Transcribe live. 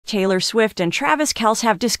Taylor Swift and Travis Kelce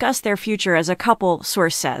have discussed their future as a couple,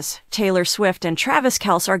 source says. Taylor Swift and Travis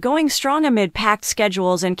Kelce are going strong amid packed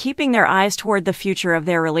schedules and keeping their eyes toward the future of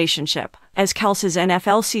their relationship. As Kelce's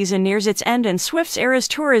NFL season nears its end and Swift's Eras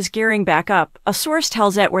Tour is gearing back up, a source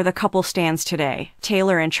tells it where the couple stands today.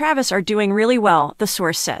 Taylor and Travis are doing really well, the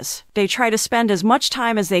source says. They try to spend as much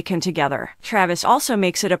time as they can together. Travis also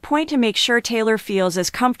makes it a point to make sure Taylor feels as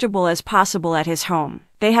comfortable as possible at his home.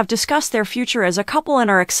 They have discussed their future as a couple and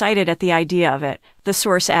are excited at the idea of it. The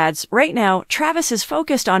source adds, right now, Travis is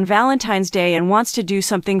focused on Valentine's Day and wants to do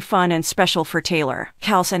something fun and special for Taylor.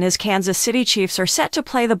 Kelce and his Kansas City Chiefs are set to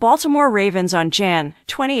play the Baltimore Ravens on Jan.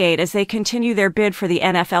 28 as they continue their bid for the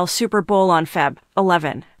NFL Super Bowl on Feb.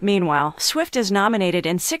 11. Meanwhile, Swift is nominated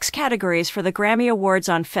in 6 categories for the GRAMMY Awards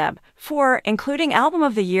on Feb. 4, including Album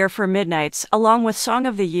of the Year for Midnights, along with Song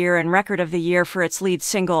of the Year and Record of the Year for its lead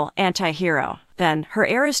single, Anti-Hero. Then, her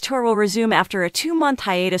Eras Tour will resume after a 2-month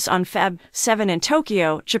hiatus on Feb. 7 in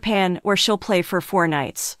Tokyo, Japan, where she'll play for 4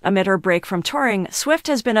 nights. Amid her break from touring, Swift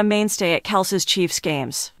has been a mainstay at Kelce's Chiefs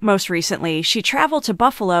games. Most recently, she traveled to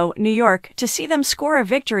Buffalo, New York, to see them score a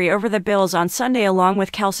victory over the Bills on Sunday along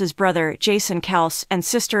with Kelce's brother, Jason Kelce, and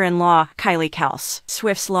sister-in-law, Kylie Kelce.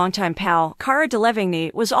 Swift's longtime pal, Cara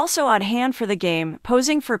Delevingne, was also on hand for the game,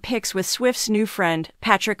 posing for pics with Swift's new friend,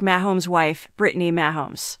 Patrick Mahomes' wife, Brittany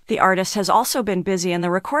Mahomes. The artist has also been busy in the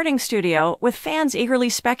recording studio, with fans eagerly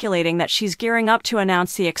speculating that she's gearing up to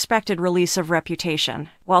announce the expected release of Reputation.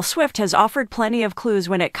 While Swift has offered plenty of clues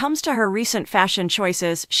when it comes to her recent fashion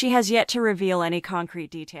choices, she has yet to reveal any concrete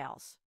details.